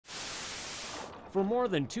For more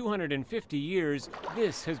than 250 years,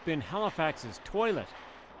 this has been Halifax's toilet.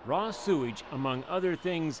 Raw sewage, among other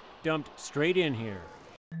things, dumped straight in here.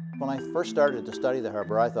 When I first started to study the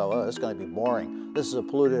harbour, I thought, well, this is going to be boring. This is a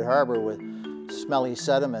polluted harbour with smelly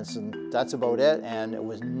sediments, and that's about it, and it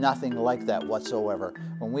was nothing like that whatsoever.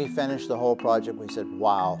 When we finished the whole project, we said,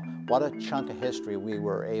 wow, what a chunk of history we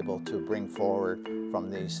were able to bring forward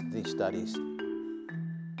from these studies.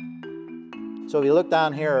 So if you look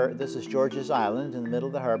down here, this is George's Island in the middle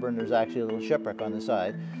of the harbour, and there's actually a little shipwreck on the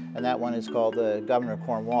side, and that one is called the Governor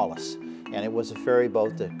Cornwallis. And it was a ferry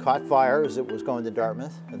boat that caught fire as it was going to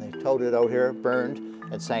Dartmouth, and they towed it out here, burned,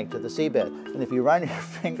 and sank to the seabed. And if you run your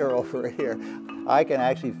finger over it here, I can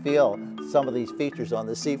actually feel some of these features on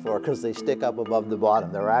the seafloor because they stick up above the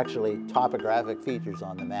bottom. They're actually topographic features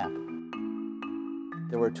on the map.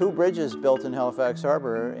 There were two bridges built in Halifax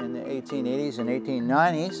Harbour in the 1880s and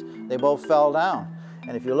 1890s. They both fell down.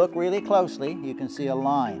 And if you look really closely, you can see a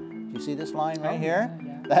line. Do you see this line right here?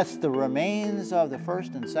 Yeah. That's the remains of the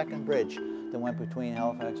first and second bridge that went between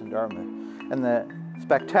Halifax and Dartmouth. And the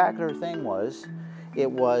spectacular thing was,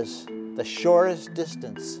 it was the shortest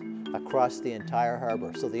distance across the entire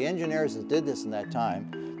harbour. So the engineers that did this in that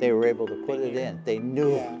time, they were able to put it in. They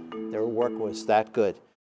knew their work was that good.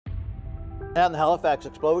 And the Halifax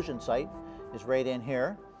Explosion site is right in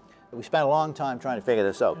here. We spent a long time trying to figure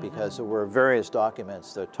this out because there were various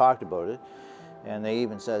documents that talked about it, and they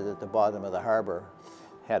even said that the bottom of the harbour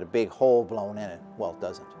had a big hole blown in it. Well, it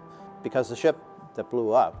doesn't. Because the ship that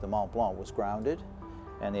blew up, the Mont Blanc, was grounded,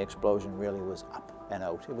 and the explosion really was up and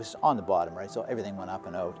out. It was on the bottom, right? So everything went up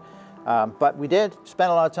and out. But we did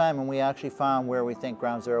spend a lot of time, and we actually found where we think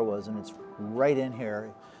ground zero was, and it's right in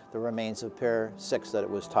here, the remains of Pier 6 that it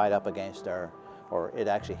was tied up against or it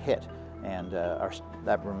actually hit, and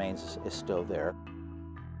that remains is still there.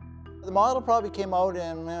 The model probably came out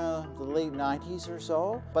in the late 90s or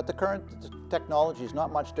so, but the current technology is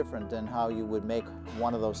not much different than how you would make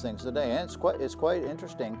one of those things today. And it's quite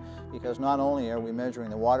interesting because not only are we measuring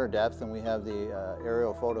the water depth and we have the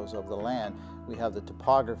aerial photos of the land, we have the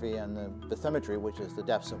topography and the bathymetry, which is the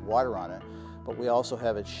depths of water on it, but we also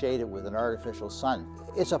have it shaded with an artificial sun.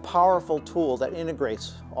 It's a powerful tool that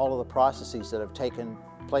integrates all of the processes that have taken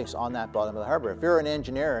place on that bottom of the harbour. If you're an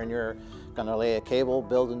engineer and you're going to lay a cable,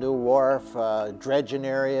 build a new wharf, dredge an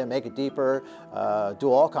area, make it deeper,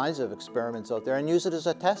 do all kinds of experiments out there and use it as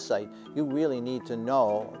a test site, you really need to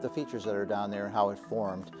know the features that are down there and how it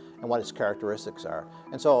formed and what its characteristics are.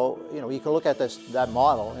 And so, you can look at that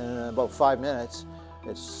model, and in about 5 minutes,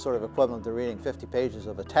 it's sort of equivalent to reading 50 pages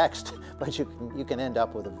of a text, but you can end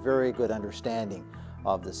up with a very good understanding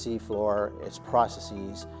of the seafloor, its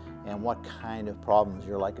processes, and what kind of problems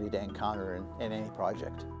you're likely to encounter in any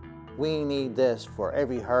project. We need this for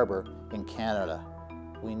every harbour in Canada.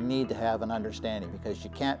 We need to have an understanding because you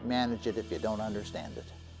can't manage it if you don't understand it.